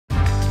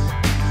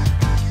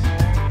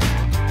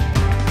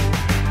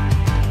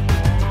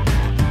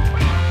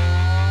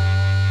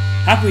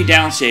How can we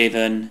downsave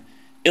an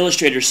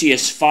Illustrator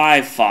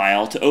CS5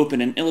 file to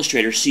open an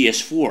Illustrator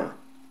CS4?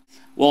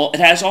 Well, it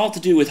has all to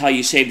do with how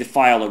you save the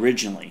file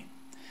originally.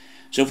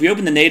 So if we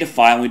open the native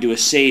file and we do a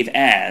save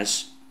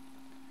as,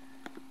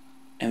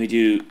 and we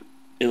do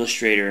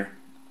Illustrator,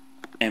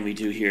 and we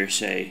do here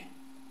say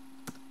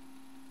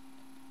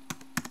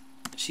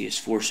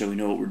CS4 so we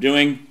know what we're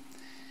doing,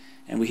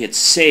 and we hit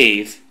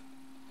save,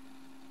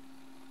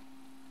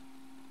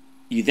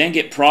 you then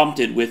get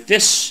prompted with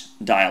this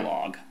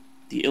dialog,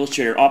 the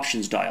Illustrator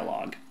Options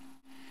dialog.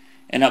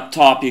 And up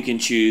top you can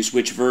choose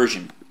which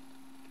version.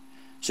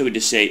 So we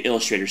just say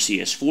Illustrator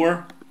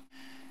CS4.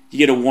 You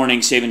get a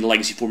warning, saving the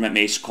legacy format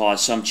may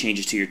cause some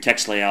changes to your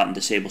text layout and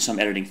disable some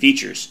editing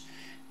features.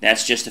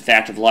 That's just a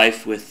fact of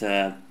life with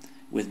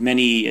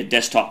many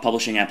desktop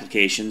publishing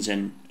applications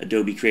and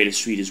Adobe Creative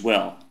Suite as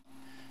well.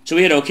 So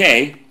we hit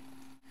OK.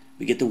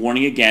 We get the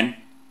warning again.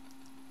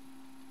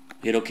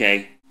 Hit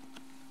OK.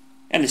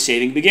 And the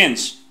saving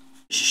begins.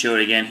 Just to show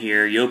it again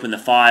here, you open the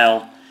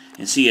file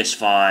in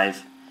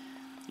CS5.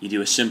 You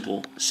do a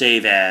simple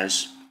save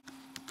as.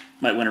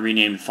 Might want to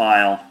rename the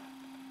file.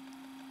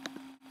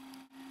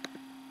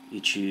 You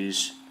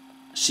choose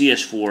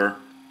CS4.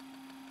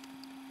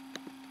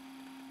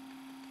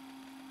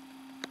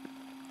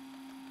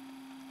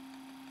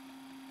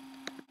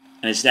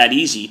 And it's that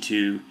easy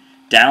to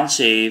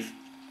down-save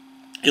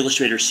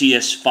Illustrator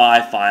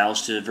CS5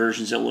 files to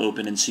versions that will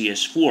open in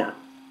CS4.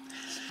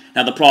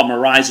 Now the problem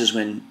arises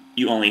when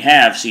you only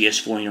have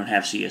CS4 and you don't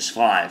have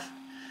CS5,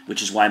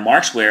 which is why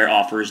Markzware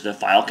offers the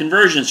file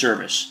conversion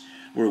service,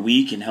 where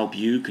we can help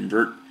you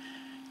convert,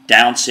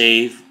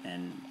 down-save,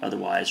 and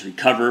otherwise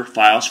recover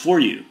files for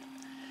you.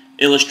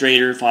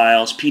 Illustrator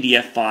files,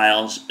 PDF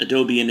files,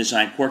 Adobe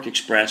InDesign,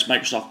 QuarkXPress,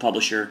 Microsoft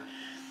Publisher.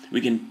 We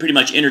can pretty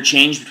much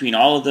interchange between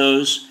all of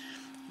those,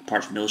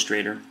 apart from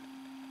Illustrator.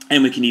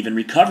 And we can even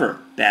recover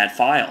bad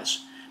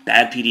files,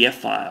 bad PDF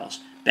files,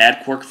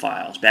 bad Quark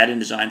files, bad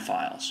InDesign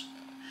files.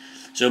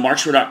 So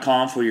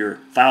Markzware.com for your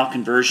file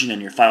conversion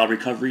and your file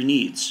recovery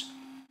needs.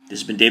 This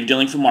has been David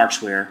Dilling from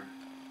Markzware,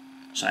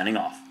 signing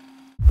off.